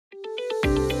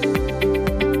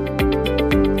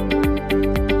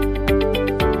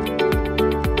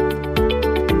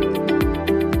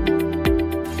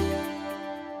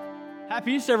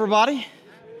Easter, everybody.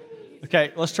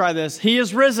 Okay, let's try this. He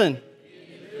is risen.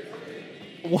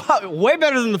 Wow, way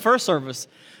better than the first service.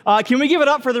 Can we give it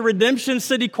up for the Redemption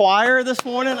City Choir this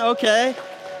morning? Okay.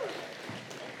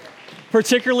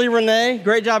 Particularly Renee.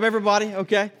 Great job, everybody.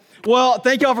 Okay. Well,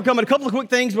 thank you all for coming. A couple of quick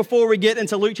things before we get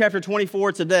into Luke chapter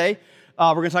 24 today.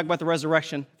 We're going to talk about the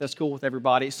resurrection. That's cool with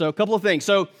everybody. So a couple of things.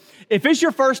 So if it's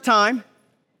your first time,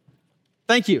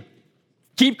 thank you.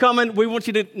 Keep coming. We want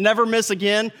you to never miss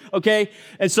again, okay?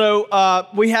 And so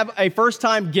we have a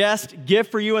first-time guest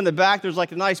gift for you in the back. There's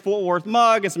like a nice Fort Worth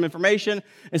mug and some information.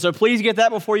 And so please get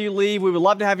that before you leave. We would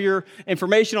love to have your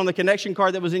information on the connection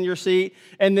card that was in your seat.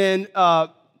 And then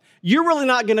you're really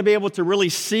not going to be able to really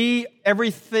see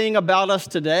everything about us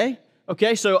today,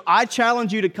 okay? So I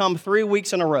challenge you to come 3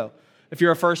 weeks in a row if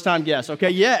you're a first-time guest, okay?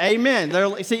 Yeah,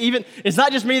 amen. See, even it's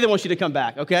not just me that wants you to come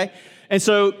back, okay? And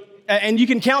so... And you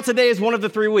can count today as one of the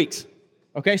 3 weeks.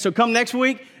 Okay, so come next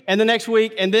week and the next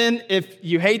week. And then if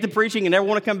you hate the preaching and never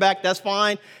want to come back, that's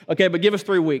fine. Okay, but give us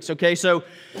 3 weeks. Okay, so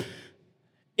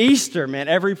Easter, man,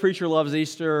 every preacher loves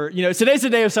Easter. You know, today's a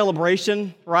day of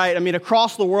celebration, right? I mean,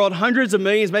 across the world, hundreds of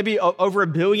millions, maybe over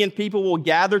 1 billion people will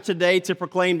gather today to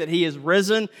proclaim that he is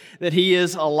risen, that he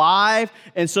is alive.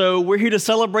 And so we're here to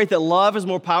celebrate that love is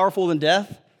more powerful than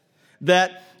death,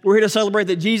 that we're here to celebrate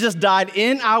that Jesus died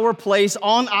in our place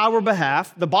on our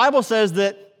behalf. The Bible says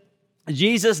that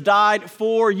Jesus died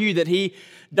for you, that he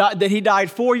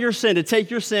died for your sin, to take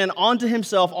your sin onto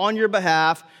himself on your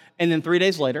behalf. And then 3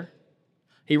 days later,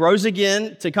 he rose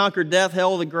again to conquer death,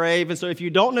 hell, the grave. And so if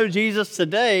you don't know Jesus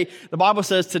today, the Bible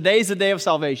says today's the day of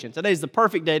salvation. Today's the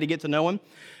perfect day to get to know him.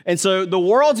 And so the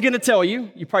world's going to tell you,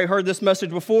 you probably heard this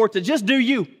message before, to just do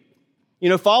you. You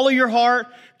know, follow your heart,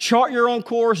 chart your own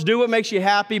course, do what makes you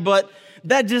happy, but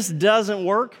that just doesn't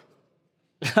work.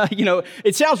 You know,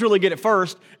 it sounds really good at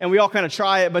first, and we all kind of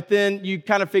try it, but then you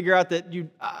kind of figure out that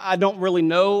I don't really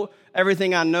know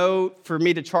everything I know for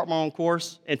me to chart my own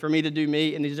course and for me to do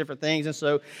me and these different things. And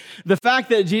so the fact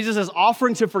that Jesus is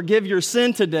offering to forgive your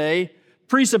sin today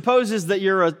presupposes that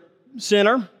you're a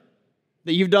sinner,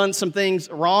 that you've done some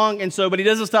things wrong. And so, but he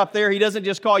doesn't stop there. He doesn't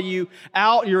just call you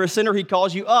out. You're a sinner. He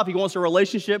calls you up. He wants a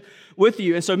relationship with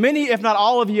you. And so many, if not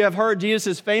all of you, have heard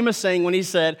Jesus' famous saying when he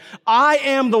said, I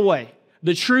am the way,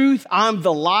 the truth, I'm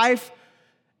the life,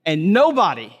 and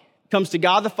nobody comes to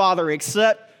God the Father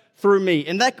except through me.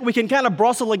 And that we can kind of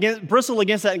bristle against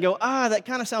that and go, that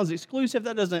kind of sounds exclusive.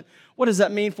 What does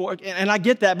that mean for? And I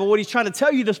get that. But what he's trying to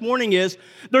tell you this morning is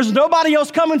there's nobody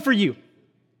else coming for you.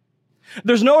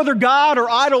 There's no other God or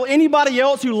idol, anybody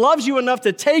else who loves you enough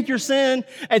to take your sin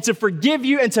and to forgive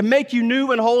you and to make you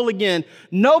new and whole again.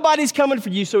 Nobody's coming for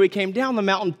you, so he came down the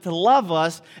mountain to love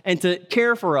us and to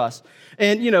care for us.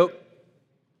 And, you know,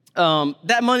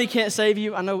 that money can't save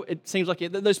you. I know it seems like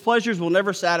those pleasures will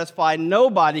never satisfy.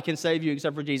 Nobody can save you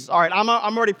except for Jesus. All right, I'm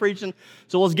already preaching,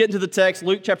 so let's get into the text,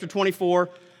 Luke chapter 24.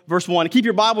 Verse 1. Keep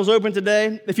your Bibles open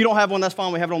today. If you don't have one, that's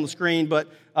fine. We have it on the screen,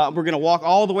 but we're going to walk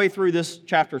all the way through this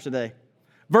chapter today.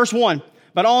 Verse 1.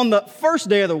 But on the first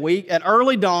day of the week, at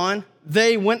early dawn,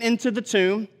 they went into the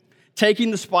tomb,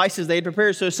 taking the spices they had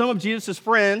prepared. So some of Jesus'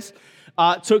 friends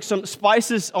took some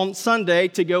spices on Sunday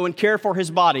to go and care for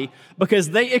his body because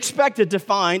they expected to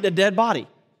find a dead body.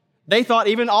 They thought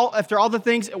after all the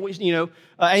things,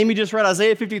 Amy just read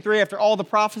Isaiah 53, after all the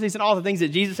prophecies and all the things that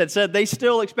Jesus had said, they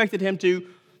still expected him to,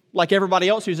 like everybody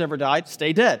else who's ever died,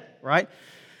 stay dead, right?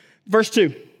 Verse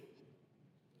 2.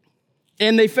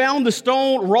 And they found the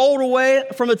stone rolled away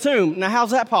from the tomb. Now,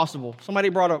 how's that possible? Somebody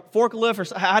brought a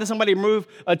forklift, or how did somebody move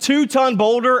a 2-ton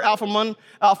boulder out from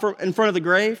in front of the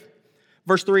grave?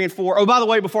 Verse 3 and 4. Oh, by the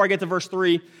way, before I get to verse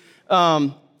 3,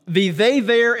 the they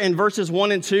there in verses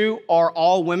 1 and 2 are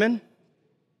all women.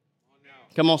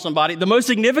 Come on, somebody. The most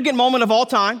significant moment of all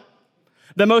time,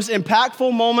 the most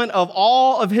impactful moment of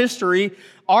all of history,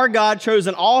 our God chose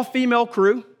an all-female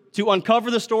crew to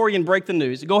uncover the story and break the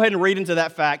news. Go ahead and read into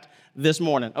that fact this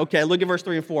morning. Okay, look at verse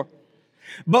 3 and 4.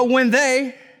 But when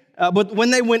they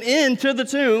went into the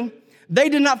tomb, they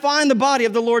did not find the body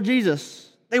of the Lord Jesus.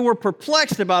 They were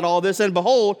perplexed about all this, and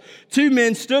behold, 2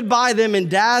 men stood by them in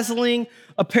dazzling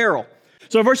apparel.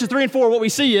 So in verses 3 and 4, what we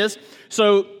see is,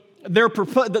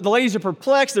 the ladies are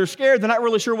perplexed, they're scared, they're not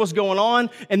really sure what's going on,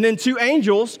 and then 2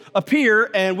 angels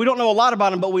appear, and we don't know a lot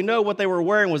about them, but we know what they were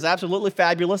wearing was absolutely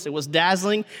fabulous. It was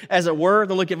dazzling, as it were.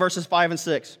 Then look at verses 5 and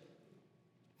 6.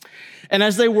 And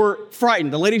as they were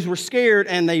frightened, the ladies were scared,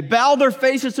 and they bowed their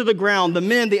faces to the ground.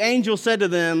 The angel said to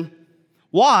them,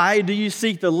 why do you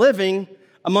seek the living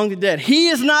among the dead? He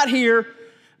is not here,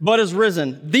 but is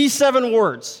risen. These 7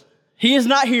 words, he is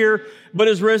not here, but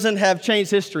is risen, have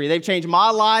changed history. They've changed my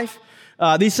life.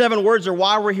 These 7 words are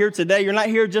why we're here today. You're not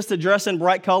here just to dress in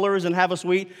bright colors and have a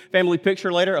sweet family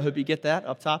picture later. I hope you get that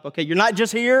up top. Okay, you're not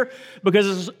just here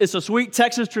because it's a sweet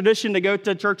Texas tradition to go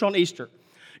to church on Easter.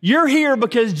 You're here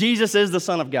because Jesus is the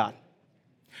Son of God.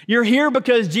 You're here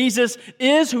because Jesus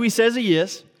is who he says he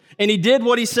is, and he did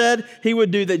what he said he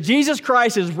would do, that Jesus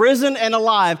Christ is risen and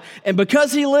alive, and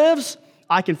because he lives,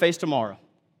 I can face tomorrow.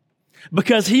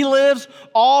 Because he lives,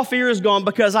 all fear is gone,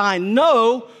 because I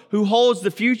know who holds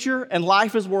the future, and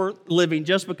life is worth living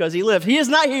just because he lived. He is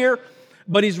not here,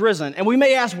 but he's risen. And we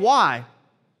may ask why.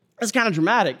 It's kind of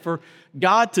dramatic for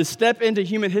God to step into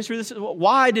human history.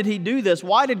 Why did he do this?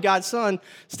 Why did God's Son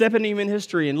step into human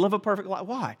history and live a perfect life?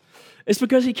 Why? It's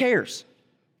because he cares.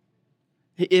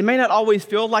 It may not always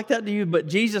feel like that to you, but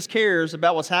Jesus cares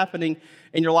about what's happening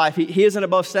in your life. He isn't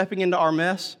above stepping into our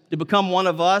mess, to become one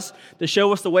of us, to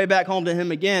show us the way back home to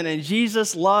him again. And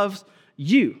Jesus loves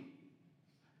you.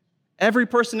 Every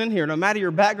person in here, no matter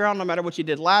your background, no matter what you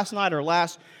did last night or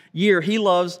last year, he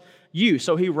loves you.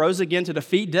 So he rose again to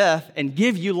defeat death and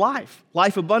give you life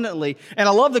abundantly. And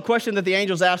I love the question that the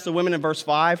angels asked the women in verse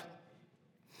 5.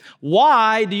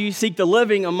 Why do you seek the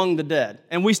living among the dead?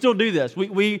 And we still do this.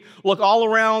 We look all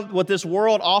around what this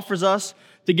world offers us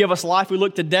to give us life. We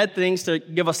look to dead things to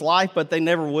give us life, but they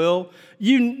never will.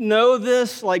 You know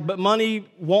this, but money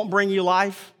won't bring you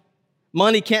life.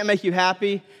 Money can't make you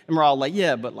happy. And we're all like,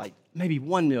 yeah, but maybe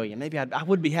 1 million. Maybe I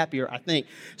would be happier, I think.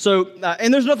 So,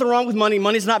 and there's nothing wrong with money.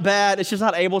 Money's not bad. It's just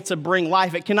not able to bring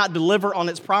life. It cannot deliver on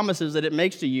its promises that it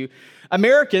makes to you.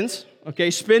 Americans,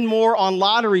 spend more on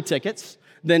lottery tickets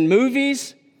than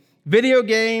movies, video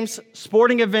games,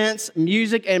 sporting events,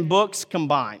 music, and books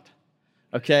combined.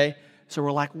 So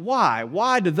we're like, why?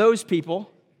 Why do those people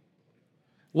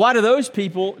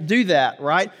do that,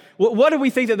 right? What do we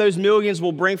think that those millions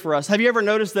will bring for us? Have you ever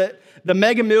noticed that the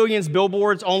Mega Millions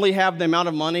billboards only have the amount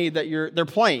of money that they're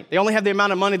playing? They only have the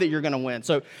amount of money that you're going to win.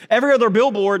 So every other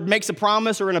billboard makes a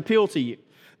promise or an appeal to you.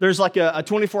 There's a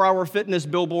 24-hour fitness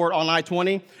billboard on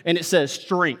I-20, and it says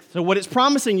strength. So what it's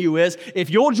promising you is, if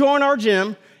you'll join our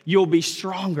gym, you'll be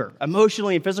stronger,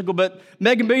 emotionally and physical. But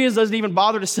Mega Millions doesn't even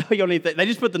bother to sell you anything. They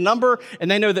just put the number,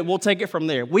 and they know that we'll take it from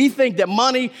there. We think that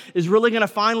money is really going to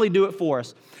finally do it for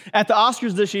us. At the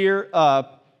Oscars this year,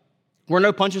 where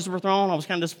no punches were thrown, I was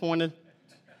kind of disappointed.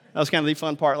 That was kind of the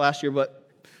fun part last year, but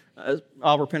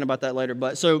I'll repent about that later.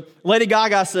 But so Lady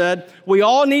Gaga said, we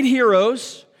all need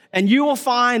heroes, and you will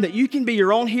find that you can be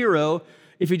your own hero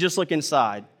if you just look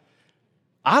inside.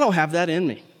 I don't have that in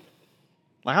me.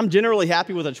 I'm generally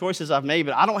happy with the choices I've made,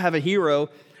 but I don't have a hero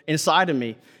inside of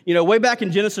me. Way back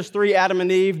in Genesis 3, Adam and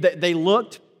Eve, they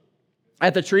looked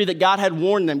at the tree that God had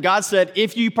warned them. God said,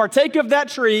 if you partake of that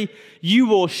tree, you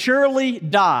will surely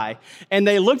die. And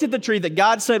they looked at the tree that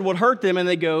God said would hurt them, and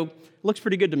they go, looks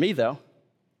pretty good to me, though.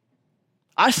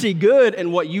 I see good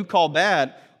in what you call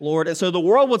bad, Lord. And so the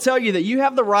world will tell you that you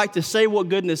have the right to say what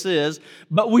goodness is,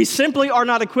 but we simply are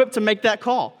not equipped to make that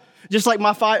call. Just like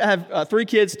I have 3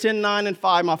 kids, 10, 9, and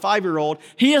 5, my 5-year-old,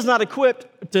 he is not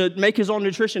equipped to make his own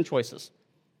nutrition choices.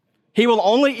 He will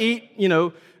only eat,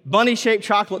 bunny-shaped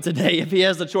chocolate today if he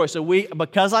has the choice. So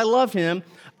because I love him,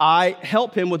 I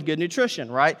help him with good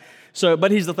nutrition, right? So, but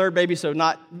he's the third baby, so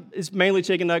it's mainly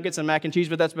chicken nuggets and mac and cheese,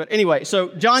 but anyway. So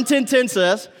John 10:10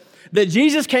 says that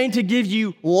Jesus came to give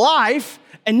you life,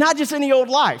 and not just any old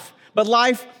life, but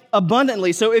life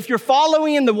abundantly. So if you're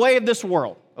following in the way of this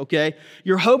world,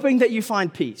 you're hoping that you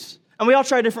find peace. And we all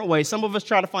try different ways. Some of us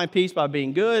try to find peace by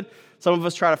being good. Some of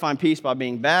us try to find peace by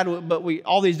being bad, but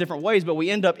all these different ways, but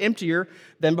we end up emptier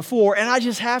than before. And I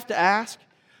just have to ask,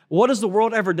 what has the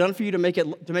world ever done for you to make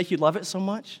you love it so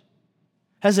much?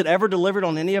 Has it ever delivered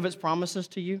on any of its promises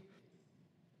to you?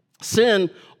 Sin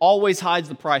always hides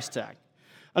the price tag.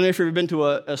 I don't know if you've ever been to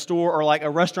a store or a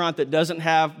restaurant that doesn't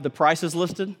have the prices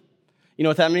listed. You know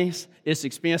what that means? It's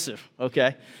expensive,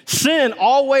 Sin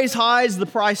always hides the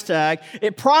price tag.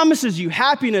 It promises you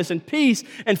happiness and peace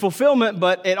and fulfillment,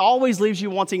 but it always leaves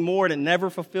you wanting more, and it never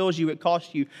fulfills you. It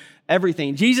costs you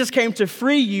everything. Jesus came to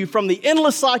free you from the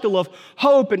endless cycle of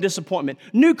hope and disappointment.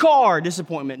 New car,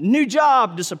 disappointment. New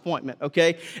job, disappointment,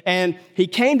 And he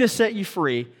came to set you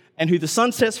free, and who the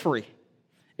Son sets free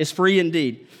is free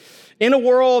indeed. In a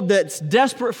world that's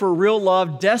desperate for real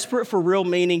love, desperate for real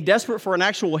meaning, desperate for an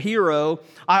actual hero,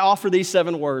 I offer these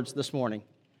 7 words this morning.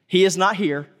 He is not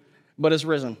here, but is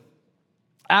risen.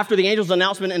 After the angel's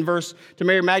announcement to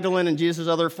Mary Magdalene and Jesus'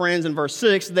 other friends in verse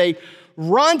 6, they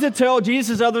run to tell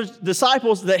Jesus' other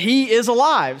disciples that he is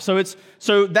alive.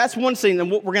 So that's one scene,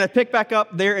 and we're going to pick back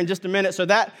up there in just a minute. So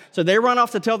they run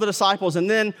off to tell the disciples, and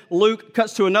then Luke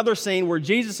cuts to another scene where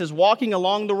Jesus is walking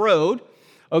along the road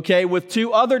okay, with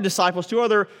two other disciples, two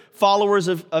other followers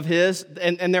of his,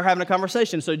 and they're having a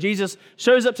conversation. So Jesus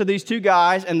shows up to these two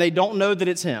guys, and they don't know that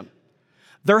it's him.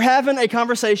 They're having a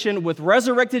conversation with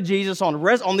resurrected Jesus on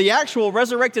the actual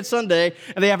resurrected Sunday,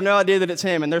 and they have no idea that it's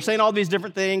him. And they're saying all these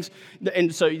different things,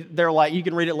 and so they're like, you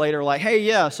can read it later, like, hey,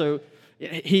 yeah, so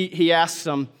he asks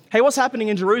them, hey, what's happening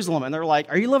in Jerusalem? And they're like,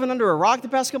 are you living under a rock the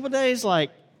past couple of days?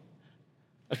 Like,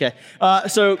 okay.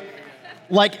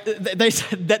 Like, they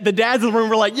said that the dads in the room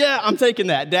were like, yeah, I'm taking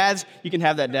that. Dads, you can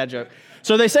have that dad joke.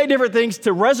 So they say different things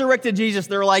to resurrected Jesus.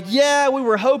 They're like, yeah, we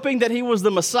were hoping that he was the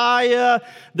Messiah,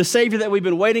 the Savior that we've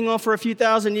been waiting on for a few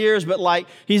thousand years, but like,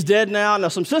 he's dead now. Now,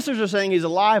 some sisters are saying he's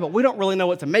alive, but we don't really know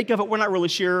what to make of it. We're not really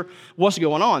sure what's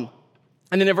going on.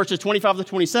 And then in verses 25 to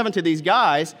 27, to these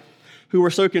guys who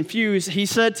were so confused, he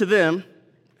said to them,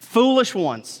 foolish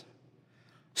ones,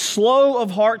 slow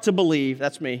of heart to believe,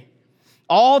 that's me,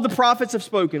 all the prophets have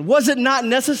spoken. Was it not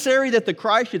necessary that the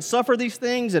Christ should suffer these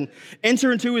things and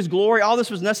enter into his glory? All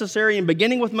this was necessary, and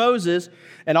beginning with Moses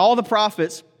and all the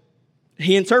prophets,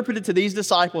 he interpreted to these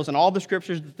disciples and all the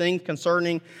scriptures the things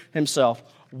concerning himself.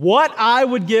 What I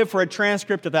would give for a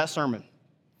transcript of that sermon.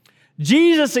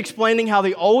 Jesus explaining how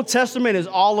the Old Testament is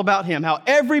all about him, how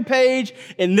every page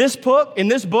in this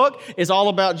book is all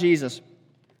about Jesus.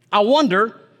 I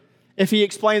wonder if he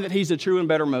explained that he's the true and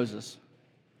better Moses,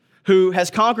 who has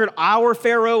conquered our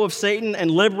Pharaoh of Satan and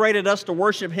liberated us to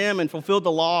worship him and fulfilled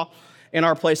the law in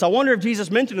our place. I wonder if Jesus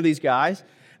mentioned to these guys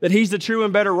that he's the true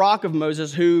and better rock of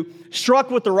Moses, who, struck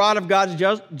with the rod of God's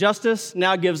justice,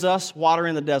 now gives us water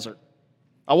in the desert.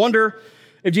 I wonder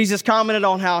if Jesus commented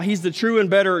on how he's the true and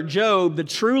better Job, the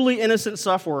truly innocent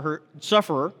sufferer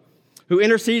who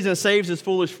intercedes and saves his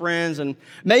foolish friends. And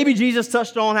maybe Jesus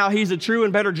touched on how he's the true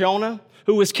and better Jonah,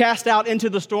 who was cast out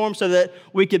into the storm so that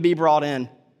we could be brought in.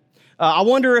 I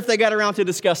wonder if they got around to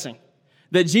discussing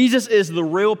that Jesus is the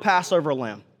real Passover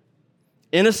lamb.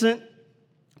 Innocent,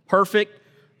 perfect,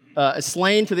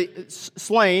 slain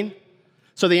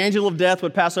so the angel of death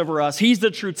would pass over us. He's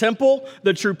the true temple,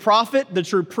 the true prophet, the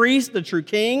true priest, the true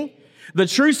king, the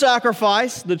true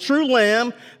sacrifice, the true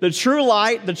lamb, the true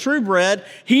light, the true bread.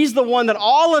 He's the one that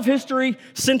all of history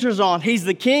centers on. He's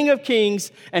the King of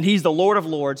kings, and he's the Lord of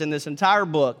lords. And this entire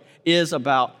book is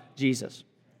about Jesus.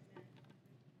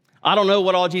 I don't know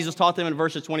what all Jesus taught them in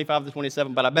verses 25 to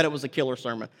 27, but I bet it was a killer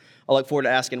sermon. I look forward to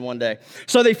asking one day.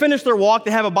 So they finish their walk, they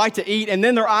have a bite to eat, and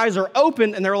then their eyes are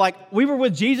open, and they're like, we were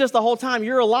with Jesus the whole time,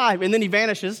 you're alive. And then he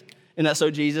vanishes, and that's so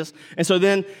Jesus. And so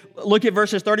then look at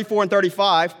verses 34 and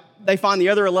 35. They find the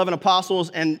other 11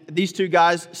 apostles, and these two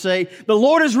guys say, the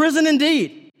Lord is risen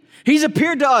indeed. He's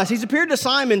appeared to us. He's appeared to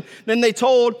Simon. Then they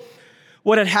told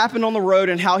what had happened on the road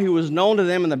and how he was known to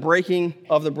them in the breaking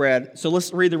of the bread. So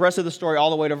let's read the rest of the story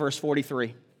all the way to verse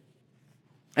 43.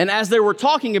 And as they were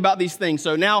talking about these things,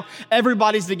 so now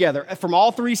everybody's together. From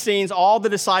all three scenes, all the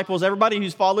disciples, everybody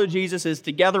who's followed Jesus is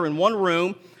together in one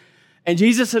room. And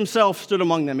Jesus himself stood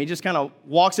among them. He just kind of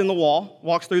walks through the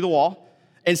wall,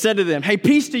 and said to them, hey,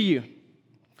 peace to you.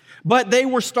 But they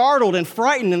were startled and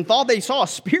frightened and thought they saw a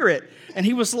spirit. And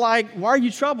he was like, why are you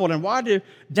troubled? And why do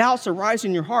doubts arise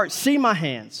in your heart? See my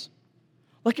hands.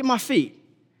 Look at my feet.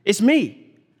 It's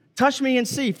me. Touch me and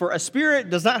see. For a spirit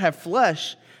does not have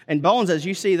flesh and bones as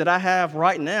you see that I have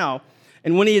right now.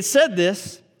 And when he had said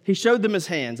this, he showed them his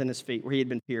hands and his feet where he had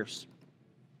been pierced.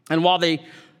 And while they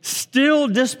still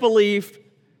disbelieved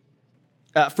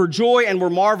for joy and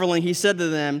were marveling, he said to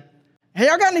them, hey,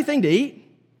 y'all got anything to eat?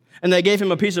 And they gave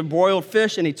him a piece of broiled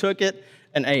fish, and he took it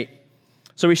and ate.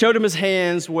 So he showed him his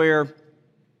hands where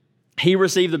he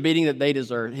received the beating that they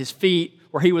deserved, his feet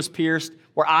where he was pierced,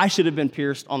 where I should have been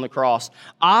pierced on the cross.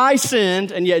 I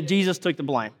sinned, and yet Jesus took the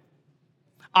blame.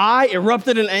 I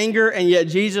erupted in anger, and yet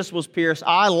Jesus was pierced.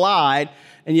 I lied,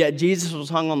 and yet Jesus was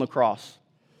hung on the cross.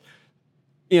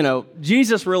 You know,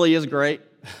 Jesus really is great.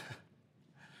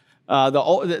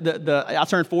 I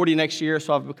turned 40 next year,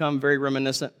 so I've become very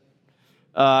reminiscent.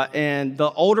 And the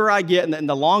older I get and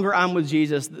the longer I'm with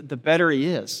Jesus, the better he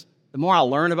is. The more I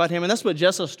learn about him. And that's what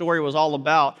Jessa's story was all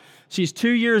about. She's 2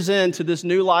 years into this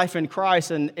new life in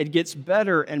Christ, and it gets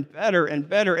better and better and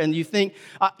better. And you think,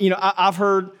 I've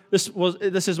heard this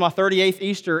is my 38th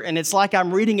Easter, and it's like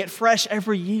I'm reading it fresh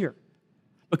every year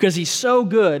because he's so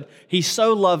good. He's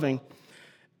so loving.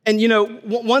 And,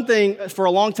 one thing, for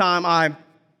a long time, I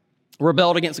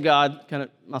rebelled against God, kind of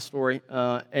my story,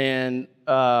 and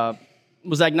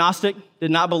was agnostic,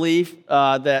 did not believe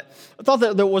that, I thought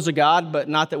that there was a God, but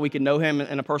not that we could know him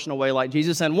in a personal way like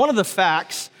Jesus. And one of the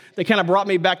facts that kind of brought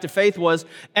me back to faith was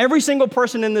every single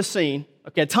person in this scene,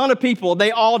 a ton of people,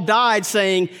 they all died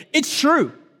saying, it's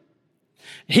true.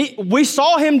 We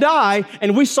saw him die,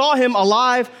 and we saw him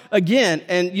alive again.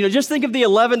 And, just think of the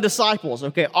 11 disciples,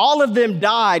 okay? All of them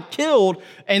died, killed,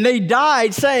 and they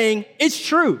died saying, it's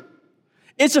true.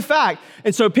 It's a fact.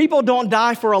 And so people don't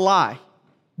die for a lie.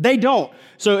 They don't.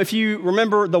 So if you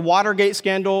remember the Watergate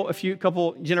scandal a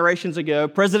couple generations ago,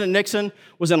 President Nixon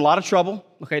was in a lot of trouble.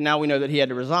 Okay, now we know that he had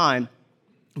to resign.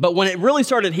 But when it really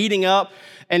started heating up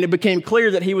and it became clear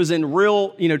that he was in real,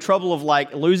 trouble of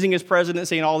like losing his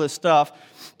presidency and all this stuff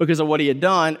because of what he had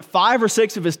done, 5 or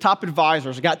 6 of his top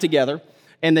advisors got together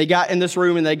and they got in this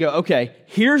room and they go, okay,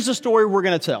 here's the story we're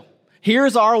going to tell.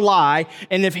 Here's our lie,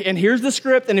 and here's the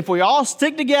script, and if we all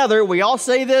stick together, we all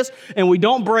say this, and we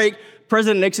don't break,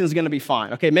 President Nixon is going to be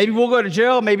fine. Okay, maybe we'll go to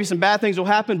jail, maybe some bad things will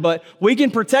happen, but we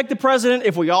can protect the president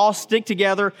if we all stick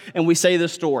together and we say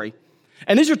this story.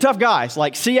 And these are tough guys,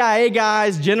 like CIA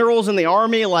guys, generals in the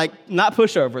army, like not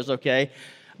pushovers, okay?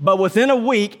 But within a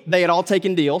week, they had all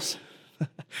taken deals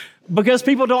because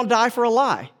people don't die for a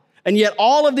lie. And yet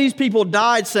all of these people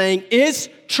died saying, it's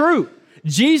true.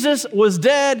 Jesus was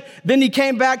dead, then he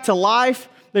came back to life.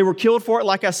 They were killed for it,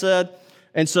 like I said.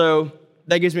 And so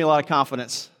that gives me a lot of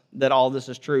confidence that all this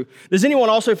is true. Does anyone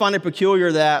also find it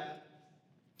peculiar that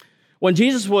when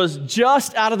Jesus was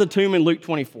just out of the tomb in Luke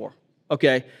 24,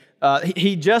 okay,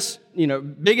 he just,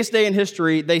 biggest day in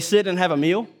history, they sit and have a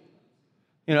meal?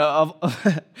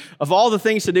 Of all the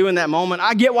things to do in that moment,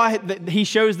 I get why he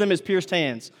shows them his pierced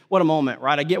hands. What a moment,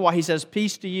 right? I get why he says,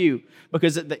 peace to you,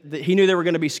 because he knew they were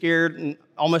going to be scared and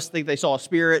almost think they saw a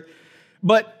spirit.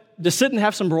 But to sit and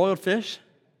have some broiled fish,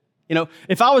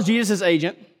 if I was Jesus'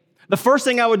 agent, the first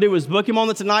thing I would do is book him on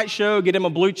the Tonight Show, get him a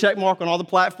blue check mark on all the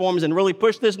platforms, and really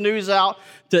push this news out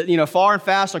to, far and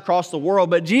fast across the world.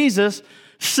 But Jesus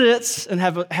sits and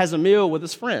has a meal with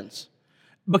his friends.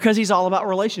 Because he's all about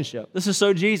relationship. This is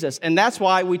so Jesus. And that's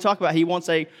why we talk about he wants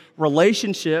a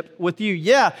relationship with you.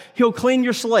 Yeah, he'll clean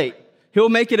your slate. He'll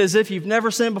make it as if you've never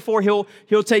sinned before.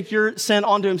 He'll take your sin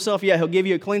onto himself. Yeah, he'll give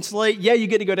you a clean slate. Yeah, you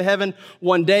get to go to heaven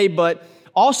one day, but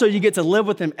also you get to live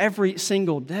with him every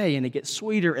single day, and it gets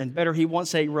sweeter and better. He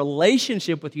wants a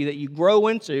relationship with you that you grow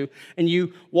into, and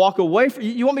you walk away from.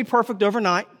 You won't be perfect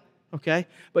overnight, okay?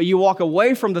 But you walk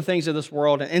away from the things of this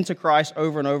world and into Christ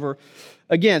over and over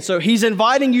again. So he's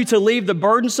inviting you to leave the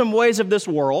burdensome ways of this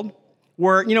world,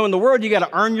 where, in the world you got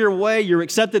to earn your way, you're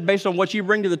accepted based on what you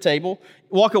bring to the table,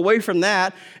 walk away from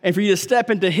that, and for you to step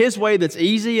into his way that's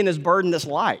easy and his burden that's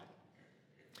light.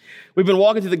 We've been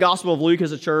walking through the Gospel of Luke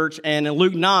as a church, and in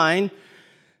Luke 9,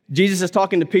 Jesus is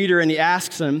talking to Peter, and he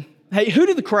asks him, hey, who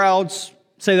do the crowds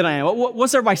say that I am?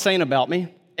 What's everybody saying about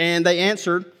me? And they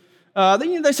answered,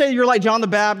 they say you're like John the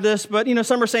Baptist, but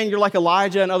some are saying you're like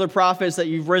Elijah and other prophets, that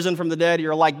you've risen from the dead,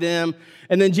 you're like them.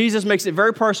 And then Jesus makes it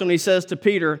very personal. He says to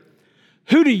Peter,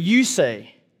 who do you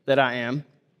say that I am?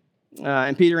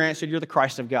 And Peter answered, you're the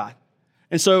Christ of God.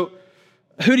 And so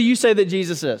who do you say that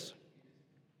Jesus is?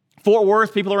 Fort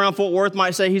Worth, people around Fort Worth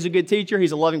might say he's a good teacher,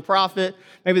 he's a loving prophet.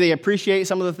 Maybe they appreciate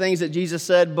some of the things that Jesus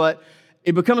said, but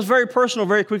it becomes very personal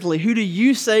very quickly. Who do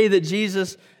you say that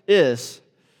Jesus is?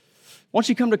 Won't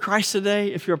you come to Christ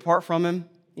today if you're apart from him?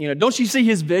 Don't you see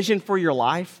his vision for your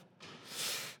life?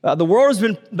 The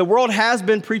world has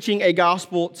been preaching a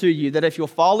gospel to you that if you'll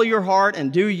follow your heart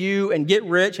and do you and get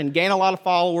rich and gain a lot of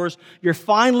followers, you're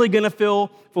finally going to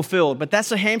feel fulfilled. But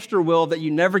that's a hamster wheel that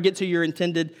you never get to your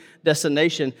intended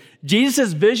destination.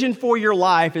 Jesus' vision for your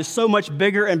life is so much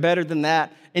bigger and better than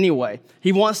that anyway.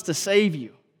 He wants to save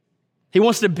you. He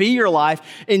wants to be your life.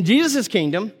 In Jesus'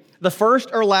 kingdom, the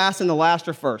first are last and the last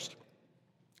are first.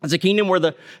 It's a kingdom where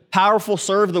the powerful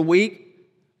serve the weak,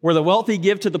 where the wealthy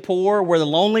give to the poor, where the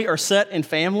lonely are set in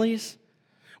families,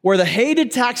 where the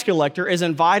hated tax collector is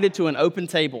invited to an open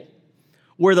table,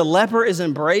 where the leper is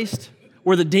embraced,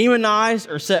 where the demonized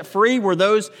are set free, where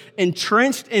those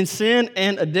entrenched in sin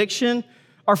and addiction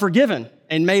are forgiven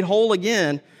and made whole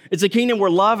again. It's a kingdom where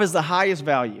love is the highest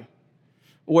value,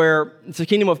 where it's a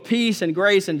kingdom of peace and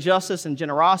grace and justice and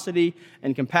generosity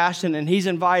and compassion, and he's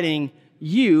inviting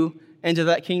you into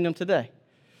that kingdom today.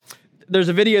 There's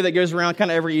a video that goes around kind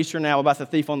of every Easter now about the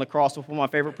thief on the cross with one of my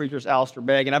favorite preachers, Alistair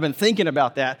Begg, and I've been thinking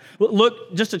about that.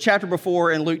 Look just a chapter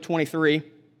before in Luke 23.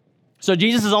 So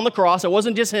Jesus is on the cross. It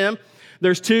wasn't just him.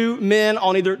 There's two men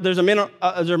on either. There's a man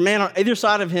on either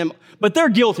side of him, but they're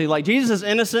guilty. Like Jesus is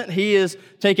innocent. He is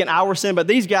taking our sin, but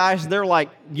these guys, they're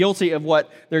like guilty of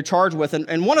what they're charged with.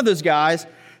 And one of those guys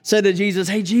said to Jesus,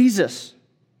 "Hey, Jesus,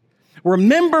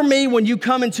 remember me when you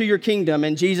come into your kingdom."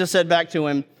 And Jesus said back to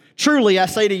him, "Truly, I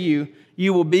say to you,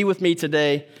 you will be with me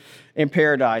today in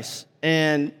paradise."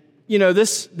 And,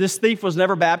 this thief was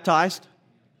never baptized.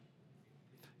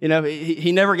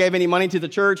 He never gave any money to the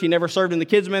church. He never served in the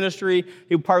kids ministry.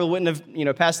 He probably wouldn't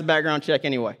have, passed the background check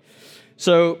anyway.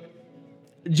 So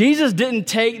Jesus didn't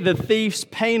take the thief's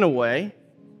pain away.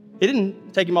 He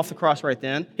didn't take him off the cross right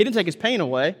then. He didn't take his pain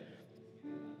away.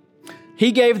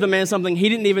 He gave the man something he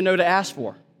didn't even know to ask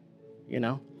for,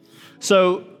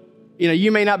 So,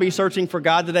 you may not be searching for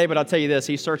God today, but I'll tell you this,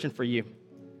 he's searching for you.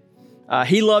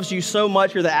 He loves you so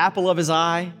much. You're the apple of his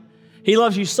eye. He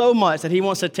loves you so much that he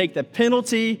wants to take the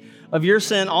penalty of your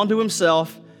sin onto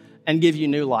himself and give you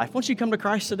new life. Won't you come to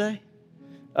Christ today?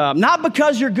 Not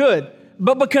because you're good,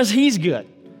 but because he's good.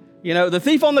 The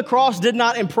thief on the cross did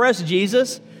not impress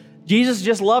Jesus. Jesus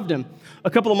just loved him.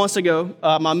 A couple of months ago,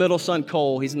 my middle son,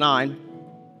 Cole, he's 9.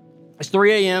 It's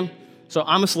 3 a.m., so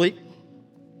I'm asleep.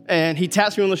 And he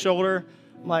taps me on the shoulder.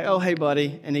 I'm like, oh, hey,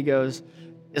 buddy. And he goes,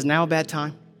 is now a bad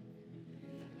time?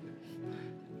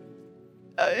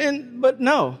 But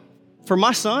no, for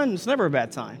my son, it's never a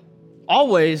bad time.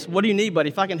 Always, what do you need, buddy?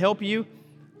 If I can help you,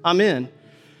 I'm in.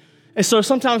 And so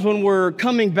sometimes when we're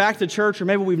coming back to church, or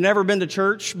maybe we've never been to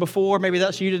church before, maybe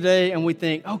that's you today, and we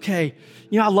think, okay,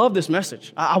 I love this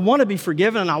message. I want to be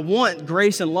forgiven, and I want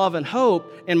grace and love and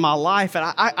hope in my life,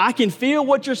 and I can feel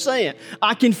what you're saying.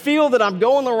 I can feel that I'm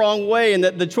going the wrong way, and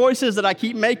that the choices that I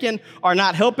keep making are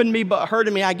not helping me but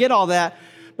hurting me. I get all that,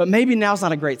 but maybe now's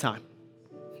not a great time.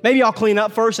 Maybe I'll clean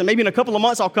up first, and maybe in a couple of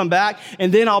months I'll come back,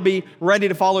 and then I'll be ready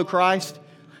to follow Christ.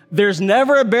 There's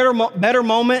never a better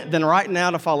moment than right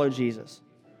now to follow Jesus.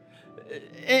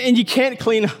 And you can't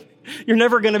clean up. You're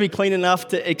never going to be clean enough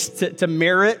to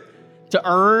merit, to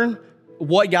earn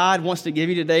what God wants to give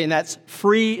you today, and that's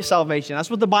free salvation. That's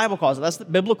what the Bible calls it. That's the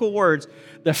biblical words,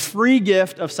 the free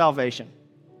gift of salvation.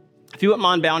 If you wouldn't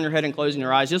mind bowing your head and closing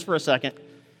your eyes just for a second.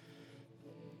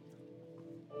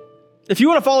 If you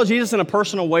want to follow Jesus in a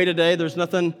personal way today, there's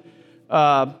nothing...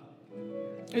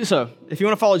 So, if you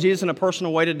want to follow Jesus in a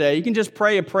personal way today, you can just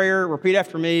pray a prayer, repeat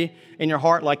after me in your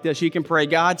heart like this. You can pray,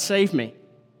 God, save me.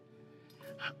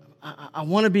 I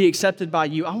want to be accepted by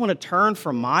you. I want to turn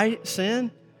from my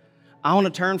sin. I want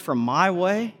to turn from my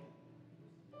way.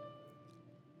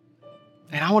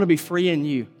 And I want to be free in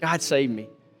you. God, save me.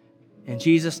 In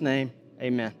Jesus' name,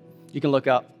 amen. You can look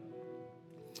up.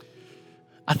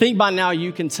 I think by now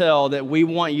you can tell that we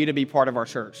want you to be part of our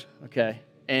church, okay?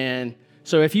 And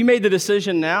so if you made the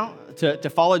decision now to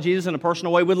follow Jesus in a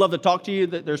personal way, we'd love to talk to you.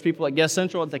 There's people at Guest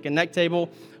Central at the Connect table.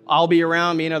 I'll be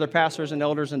around, me and other pastors and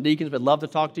elders and deacons would love to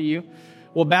talk to you.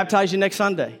 We'll baptize you next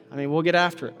Sunday. We'll get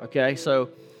after it, okay? So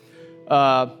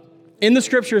in the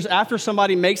scriptures, after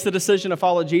somebody makes the decision to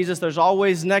follow Jesus, there's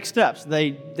always next steps.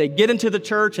 They get into the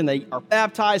church and they are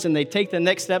baptized and they take the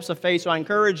next steps of faith. So I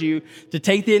encourage you to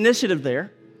take the initiative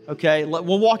there, okay?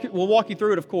 We'll walk you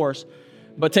through it, of course.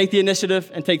 But take the initiative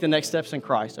and take the next steps in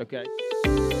Christ, okay?